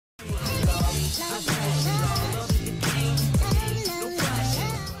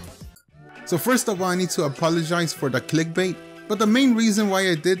So first of all, I need to apologize for the clickbait, but the main reason why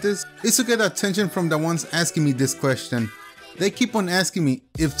I did this is to get attention from the ones asking me this question. They keep on asking me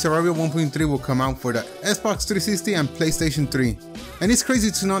if Terraria 1.3 will come out for the Xbox 360 and PlayStation 3. And it's crazy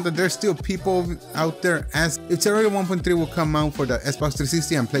to know that there's still people out there ask if Terraria 1.3 will come out for the Xbox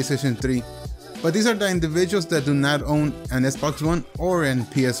 360 and PlayStation 3. But these are the individuals that do not own an Xbox One or an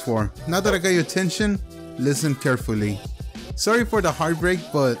PS4. Now that I got your attention, listen carefully. Sorry for the heartbreak,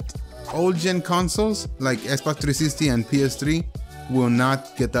 but old gen consoles like Xbox 360 and PS3 will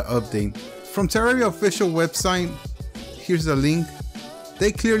not get the update. From Terraria official website, here's the link.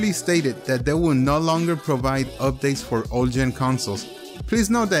 They clearly stated that they will no longer provide updates for old gen consoles.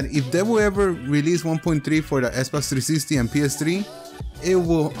 Please note that if they will ever release 1.3 for the Xbox 360 and PS3, it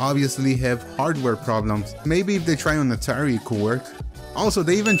will obviously have hardware problems. Maybe if they try on Atari it could work. Also,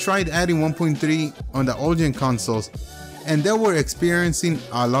 they even tried adding 1.3 on the old gen consoles, and they were experiencing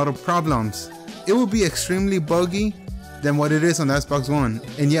a lot of problems. It will be extremely buggy than what it is on the Xbox One.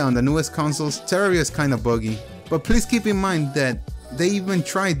 And yeah, on the newest consoles, Terraria is kinda buggy. But please keep in mind that they even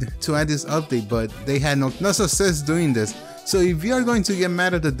tried to add this update, but they had no success doing this. So if you are going to get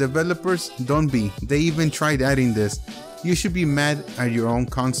mad at the developers, don't be. They even tried adding this. You should be mad at your own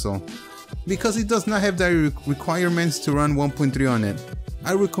console, because it does not have the requirements to run 1.3 on it.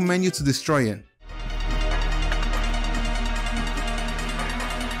 I recommend you to destroy it.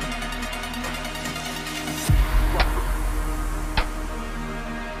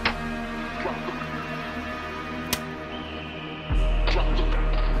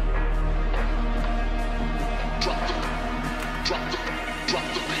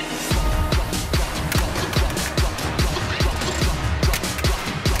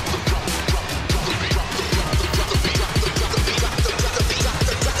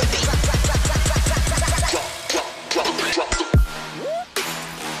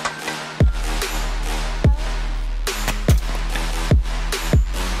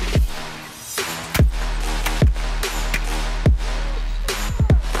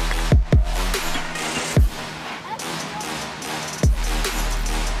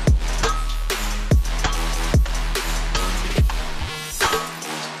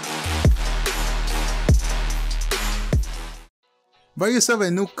 Buy yourself a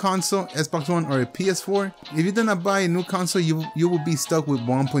new console, Xbox One or a PS4. If you do not buy a new console, you will be stuck with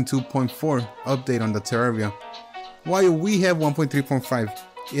 1.2.4 update on the Terraria, while we have 1.3.5.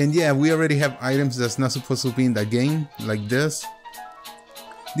 And yeah, we already have items that's not supposed to be in the game, like this.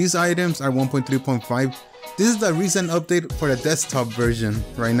 These items are 1.3.5. This is the recent update for the desktop version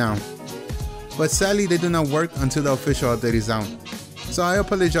right now. But sadly, they do not work until the official update is out. So I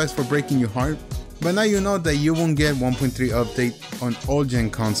apologize for breaking your heart. But now you know that you won't get 1.3 update on old gen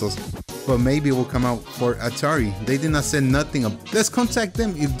consoles, but maybe it will come out for Atari. They did not say nothing. Let's contact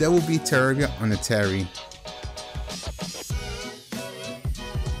them if there will be Terraria on Atari.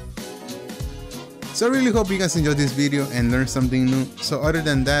 So I really hope you guys enjoyed this video and learned something new. So other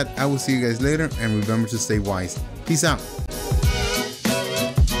than that, I will see you guys later, and remember to stay wise. Peace out.